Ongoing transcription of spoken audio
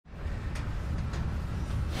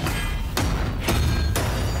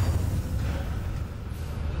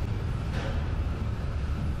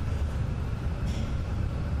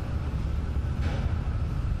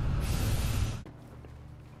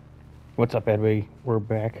What's up, Edway? We're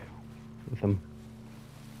back with some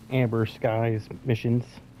Amber Skies missions.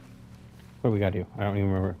 What do we gotta do? I don't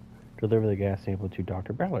even remember. Deliver the gas sample to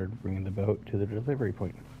Dr. Ballard, bringing the boat to the delivery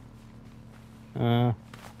point. Okay.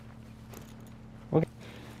 What's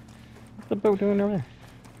the boat doing over there?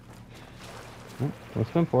 Oh,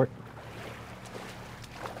 let's swim for it.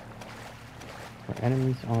 Our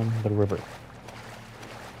enemies on the river.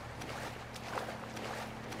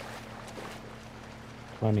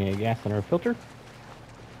 Plenty of gas in our filter.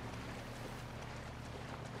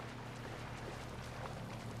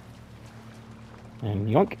 And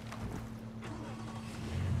yoink.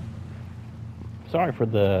 Sorry for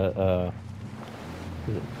the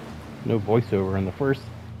no voiceover in the first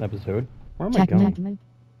episode. Where am I going?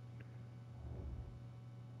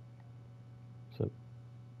 So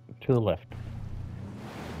to the left.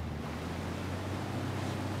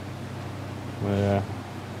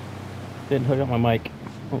 Didn't hook up my mic.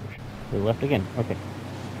 Oh, to the left again. Okay.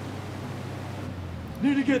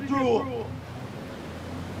 Need to get through.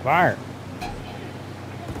 Fire!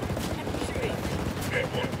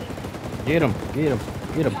 Get him! Get him!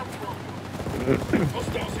 Get him!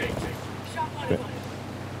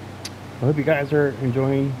 I hope you guys are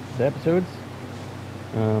enjoying the episodes.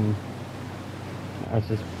 I was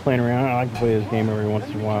just playing around. I like to play this game every once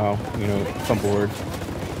in a while. You know, if I'm bored,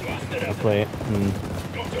 I play it. And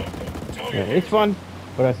yeah, it's fun.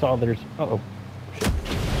 But I saw there's... Uh-oh. Shit.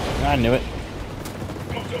 I knew it.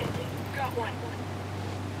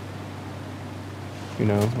 You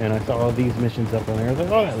know, and I saw all these missions up on there. I was like,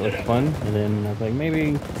 oh, that looks fun. And then I was like,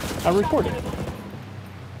 maybe I'll record it.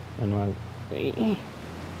 And I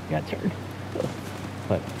got turned.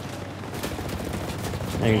 But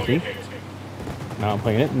now you can see. Now I'm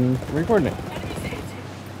playing it and recording it.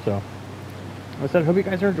 So, like I said, I hope you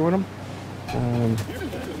guys are enjoying them.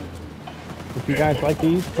 If you guys like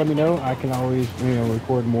these, let me know. I can always, you know,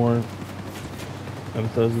 record more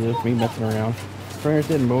episodes of just me messing around. I'm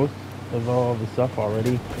interested in most of all the stuff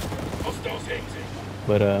already.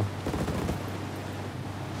 But,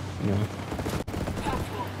 you know,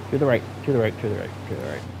 to the right, to the right, to the right, to the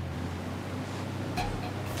right.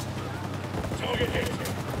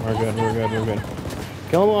 We're good, we're good, we're good.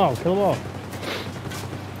 Kill them all, kill them all.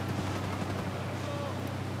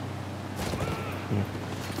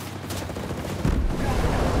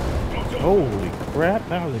 Holy crap,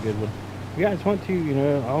 that was a good one. If you guys want to, you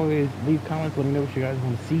know, always leave comments, let me know what you guys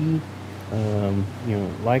want to see. You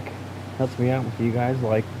know, like helps me out with you guys,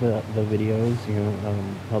 like the videos, you know,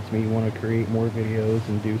 helps me want to create more videos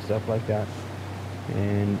and do stuff like that.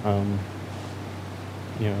 And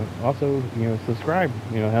you know, also, you know, subscribe,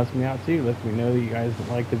 you know, helps me out too, lets me know that you guys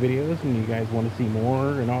like the videos and you guys want to see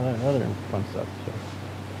more and all that other fun stuff. So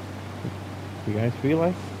if you guys feel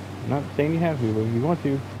like, I'm not saying you have to, but if you want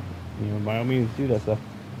to, you know, by all means do that stuff.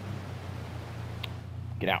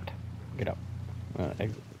 Get out. Get up.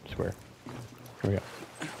 Exit square. Here we go.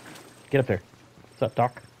 Get up there. What's up,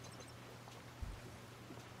 Doc?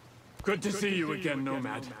 Good to see you again,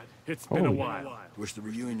 Nomad. It's been a while. Wish the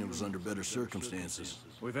reunion was under better circumstances.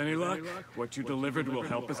 With any luck, what you delivered will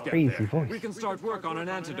help us get Crazy there. voice. We can start work on an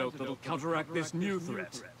antidote that'll counteract this new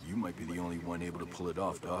threat. You might be the only one able to pull it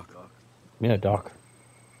off, Doc. Yeah, Doc.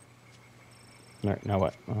 Alright, now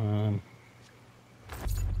what?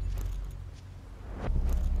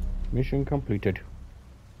 Mission completed.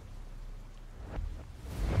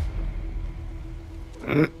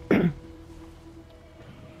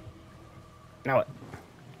 Now what?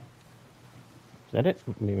 Is that it?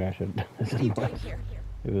 Maybe I should. This is more.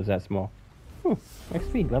 It was that small.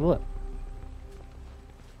 XP, level up.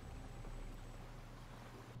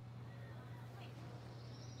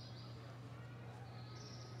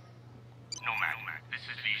 Nomad, this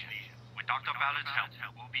is Legion. With Dr. Ballard's help,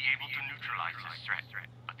 we'll be able to neutralize this threat.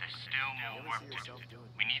 But there's still more work to do.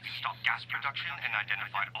 We need to stop gas production and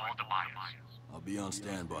identify all the buyers. I'll be on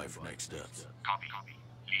standby for next steps. Copy.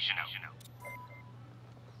 Legion out.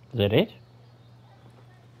 Is that it?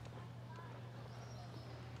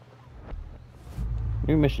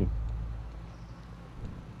 New mission.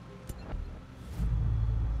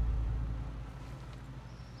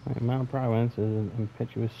 Mount Providence is an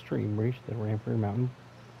impetuous stream reached the Ramford Mountain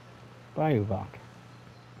Bayouvac.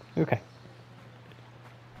 Okay.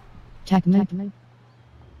 Checkmate.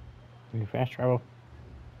 We fast travel.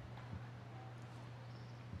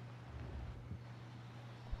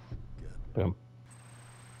 Boom.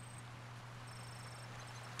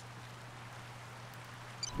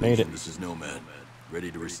 Made it. This is Nomad. Ready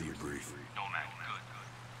to receive brief. Nomad, good.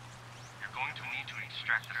 You're going to need to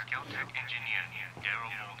extract the Skeltech engineer, Daryl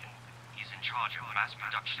Morgan. He's in charge of mass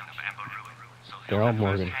production of Amber Ruin. So he'll Daryl have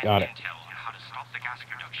Morgan. first-hand Got it. intel on how to stop the gas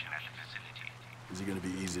production at the facility. Is he gonna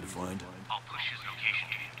be easy to find? I'll push his location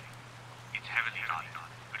to you. It's heavily guarded.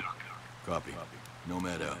 Good luck. Copy.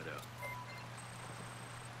 Nomad out.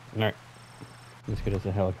 Alright. Let's get us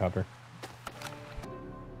a helicopter.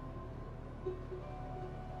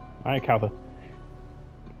 I like how the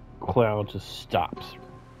cloud just stops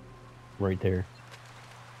right there.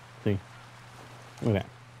 See? Look at that.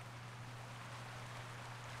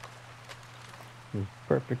 It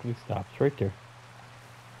perfectly stops right there.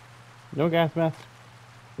 No gas mask.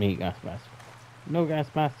 Need gas mask. No gas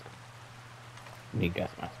mask. Need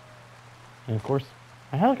gas mask. And of course,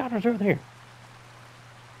 a helicopter's over there.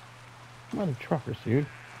 Mother truckers, dude.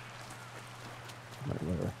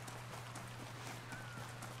 Whatever.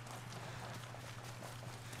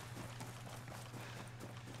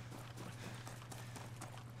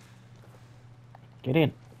 Get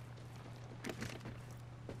in.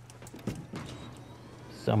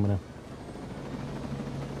 Summon him.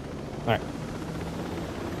 Alright.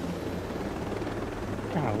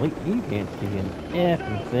 Golly, you can't see an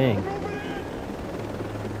effing thing.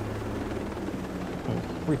 I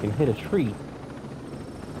freaking hit a tree.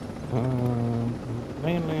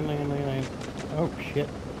 Land. Oh shit.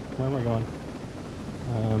 Where am I going?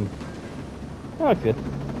 Oh, that's good.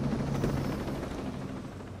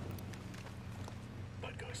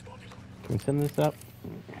 Can we send this up?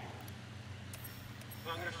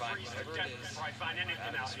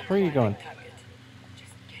 Where are you going?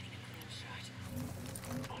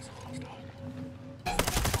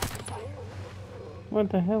 What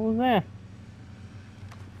the hell was that?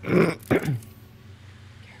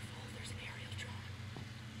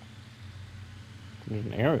 There's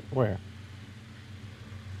an aerial. Where?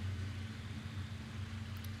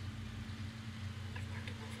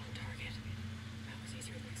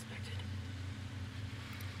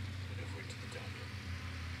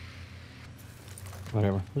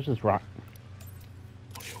 Whatever. Let's just rock.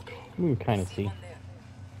 We can kind of see.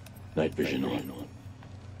 Night vision on.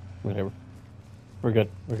 Whatever. We're good.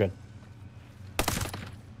 We're good.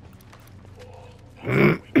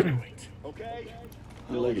 Okay.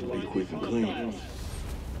 I like it to be quick and clean.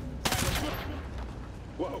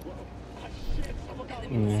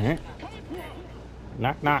 Alright.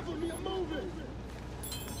 Knock, knock.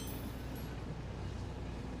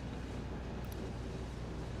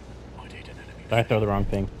 Did I throw the wrong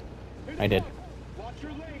thing? I did.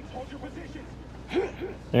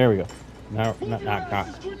 There we go. No, knock, knock, knock.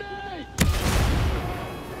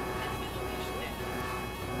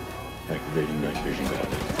 Activating night vision.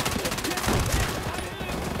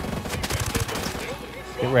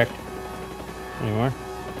 Get wrecked. Any more?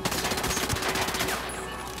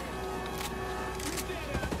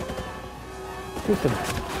 Shoot them.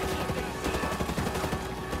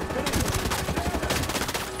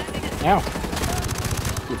 Ow.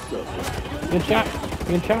 Good stuff. Good shot.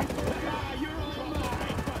 Good shot.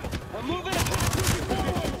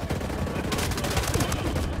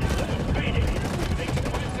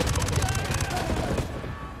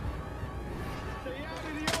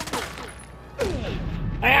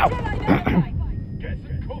 Ow! Get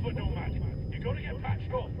some cover, Nomad. You gotta get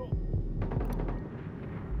patched up.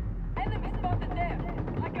 Enemy spotted there.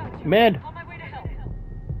 I got you. Med. On my way to help.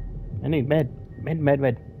 I need med.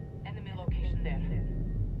 Med. Enemy location there.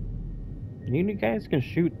 You guys can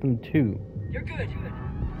shoot them too. You're good.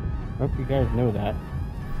 Hope you guys know that.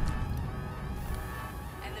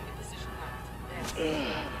 Enemy position marked. There.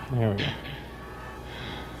 There we go.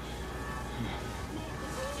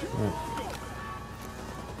 Right.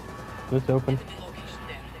 This open. Enemy location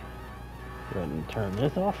there. Go ahead and turn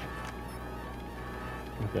this off.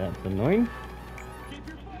 That's annoying.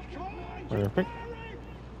 Perfect.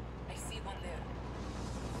 I see one there.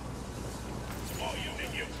 Oh, unit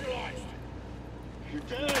neutralized. Open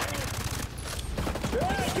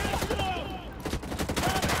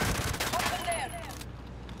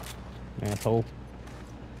there. Asshole.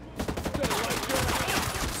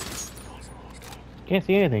 Can't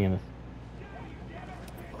see anything in this.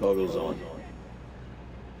 Goggles on.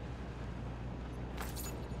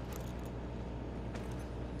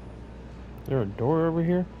 Is there a door over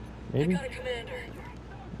here? Maybe? Got a commander.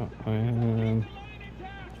 Oh,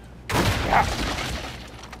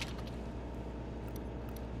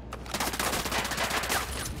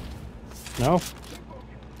 no?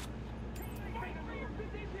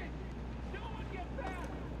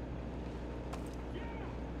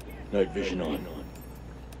 Night vision on.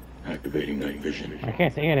 Activating night vision. I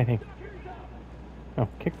can't see anything. Oh,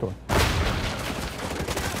 kick door.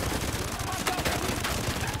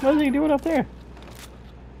 What is he doing up there?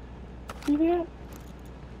 See that?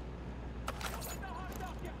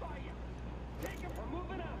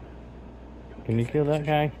 Can you kill that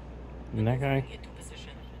guy? And that guy? Into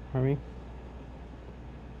position. For me?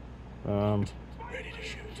 Ready to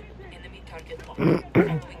shoot. Enemy target locked.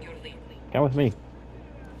 Following your lead. Come with me.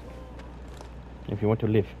 If you want to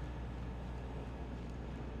live.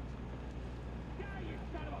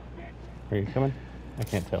 Are you coming? I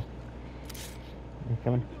can't tell. Are you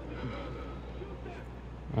coming?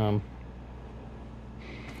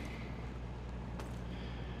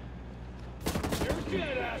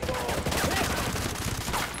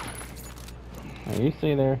 You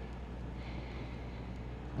stay there.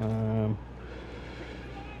 I'll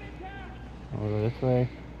go this way.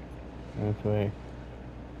 This way.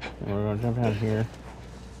 And we're gonna jump down here.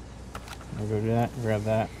 I'll go do that, grab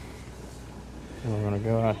that. And we're gonna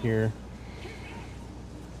go out here.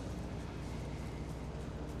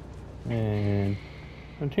 And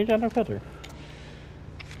I'm gonna change out our filter.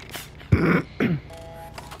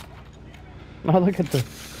 Oh, look at the.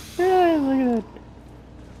 Yeah, look at that.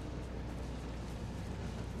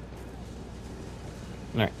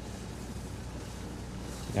 Alright.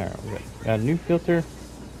 Alright, we got a new filter.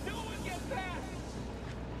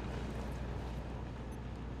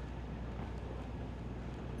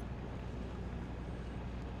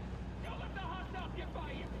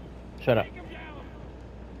 Shut up.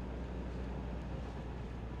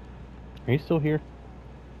 Are you still here?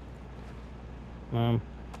 Do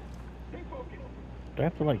I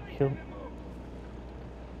have to like kill?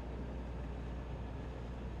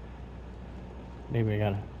 Maybe I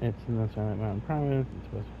gotta. It's in the Silent Mountain Province. It's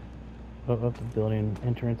supposed to blow up the building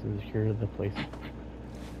entrance and secure the place.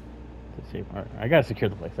 To save. Alright, I gotta secure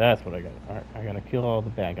the place. That's what I got. Alright, I gotta kill all the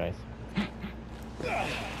bad guys.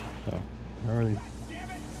 So, where are these?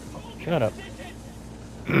 Shut up.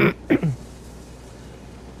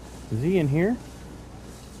 Is he in here?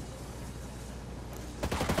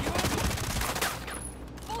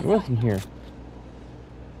 He wasn't here.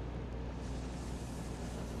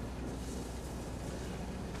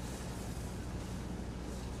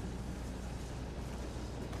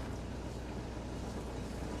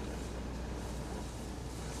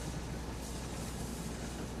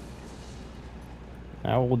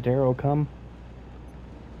 Now will Daryl come?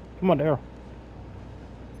 Come on, Daryl.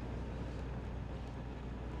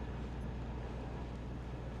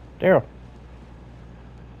 Daryl.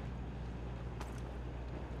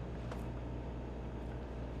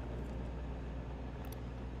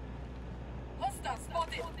 Hostile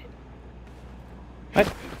spotted. What?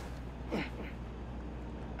 We're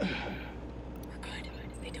good.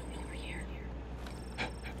 They don't know we're here.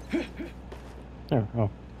 There. Oh.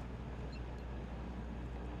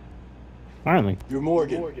 Finally. You're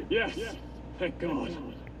Morgan. Yes. Thank God.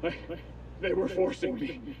 They were forcing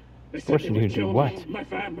me. They said Forcing they you would to do kill what? my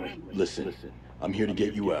family. Listen, I'm here to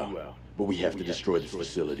get you out, but we have to destroy this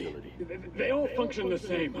facility. They all function the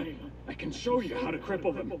same. I can show you how to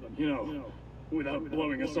cripple them, you know, without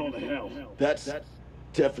blowing us all to hell. That's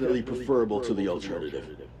definitely preferable to the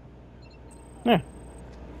alternative. Yeah.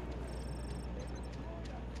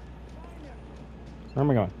 Where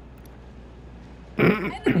am I going?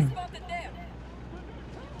 Enemy spotted there.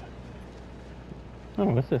 Oh,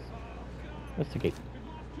 what's this? What's the gate?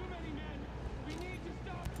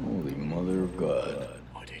 Holy mother of God.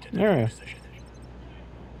 There we go.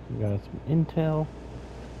 We got some intel.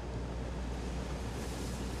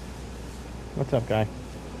 What's up, guy?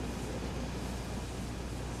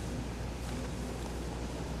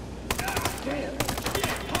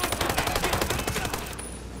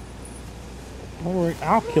 Alright,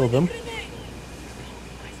 I'll kill them.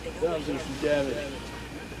 Sounds like some damage.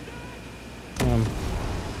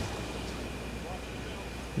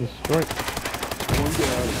 Destroy. Morgan, get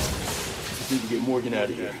out of here. Just need to get Morgan out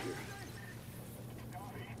of here.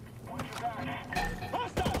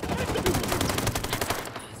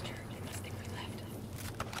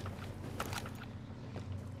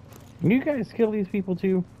 You guys kill these people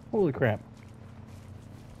too? Holy crap.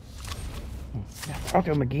 Talk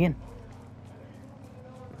to him again.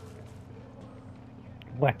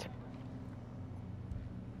 What?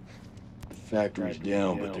 The factory's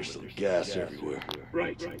down, but there's still gas everywhere.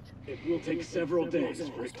 Right. It will take several days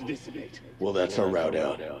for it to dissipate. Well, that's our route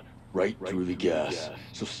out. Right through the gas.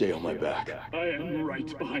 So stay on my back. I am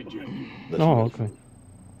right behind you. Let's Oh, move. okay.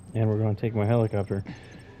 And we're going to take my helicopter.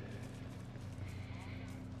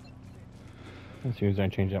 As soon as I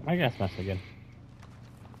change up my gas mask again.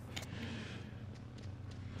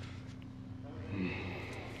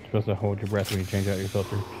 You're supposed to hold your breath when you change out your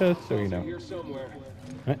filter, just so you know. Here somewhere.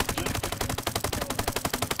 Right.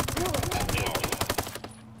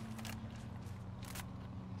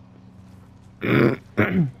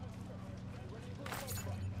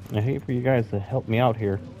 I hate for you guys to help me out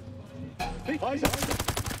here. Right on target.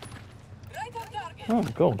 Oh,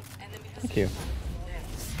 gold. Enemy Thank you. position. There.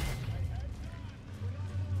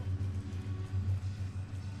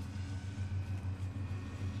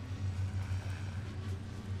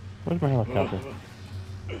 Where's my helicopter?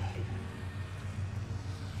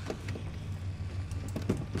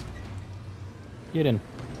 Get in.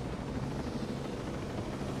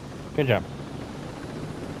 Good job.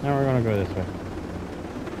 Now we're gonna go this way.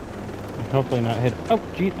 And hopefully not hit. Oh,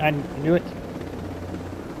 geez, I knew it.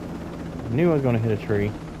 I knew I was gonna hit a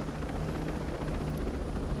tree.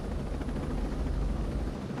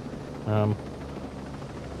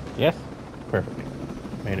 Yes? Perfect.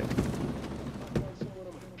 Made it.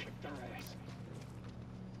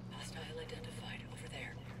 Hostile identified over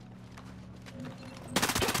there.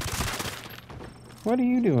 What are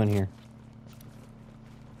you doing here?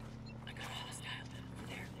 I got a hostile over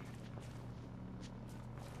there.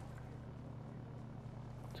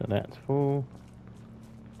 So that's full.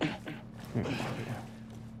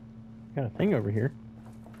 Got a thing over here.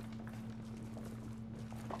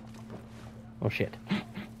 Oh shit.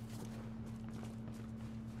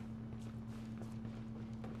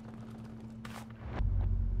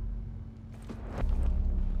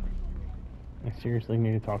 I seriously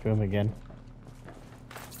need to talk to him again.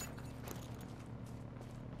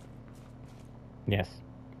 Yes.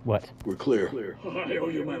 What? We're clear. I owe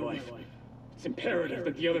you my life. It's imperative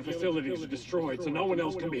that the other facilities are destroyed so no one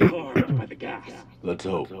else can be harmed by the gas. Let's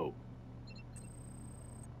hope.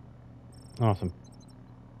 Awesome.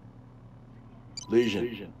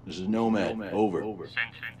 Legion, this is Nomad. Over. Send.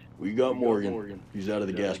 We got Morgan. He's out of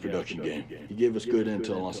the gas production game. He gave us good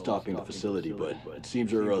intel on stopping the facility, but it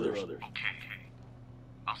seems there are others. Okay.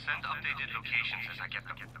 I'll send updated locations as I get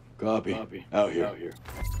them. Copy. Out here.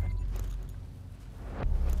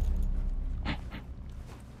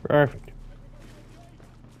 Perfect.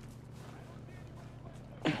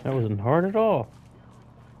 That wasn't hard at all.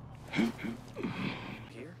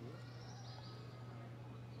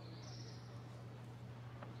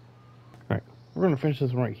 Alright, we're gonna finish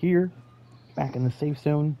this one right here, back in the safe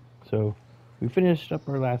zone. So, we finished up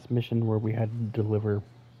our last mission where we had to deliver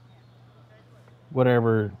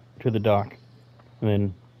whatever to the dock. And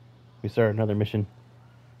then we started another mission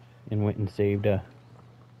and went and saved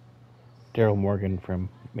Daryl Morgan from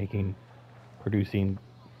producing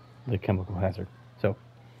the chemical hazard. So,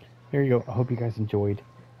 here you go. I hope you guys enjoyed.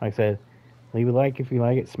 Like I said, leave a like if you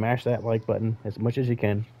like it. Smash that like button as much as you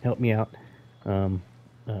can. Help me out.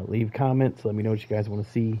 Leave comments. Let me know what you guys want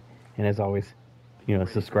to see. And as always,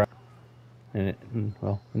 subscribe. And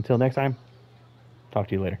well, until next time, talk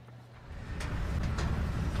to you later.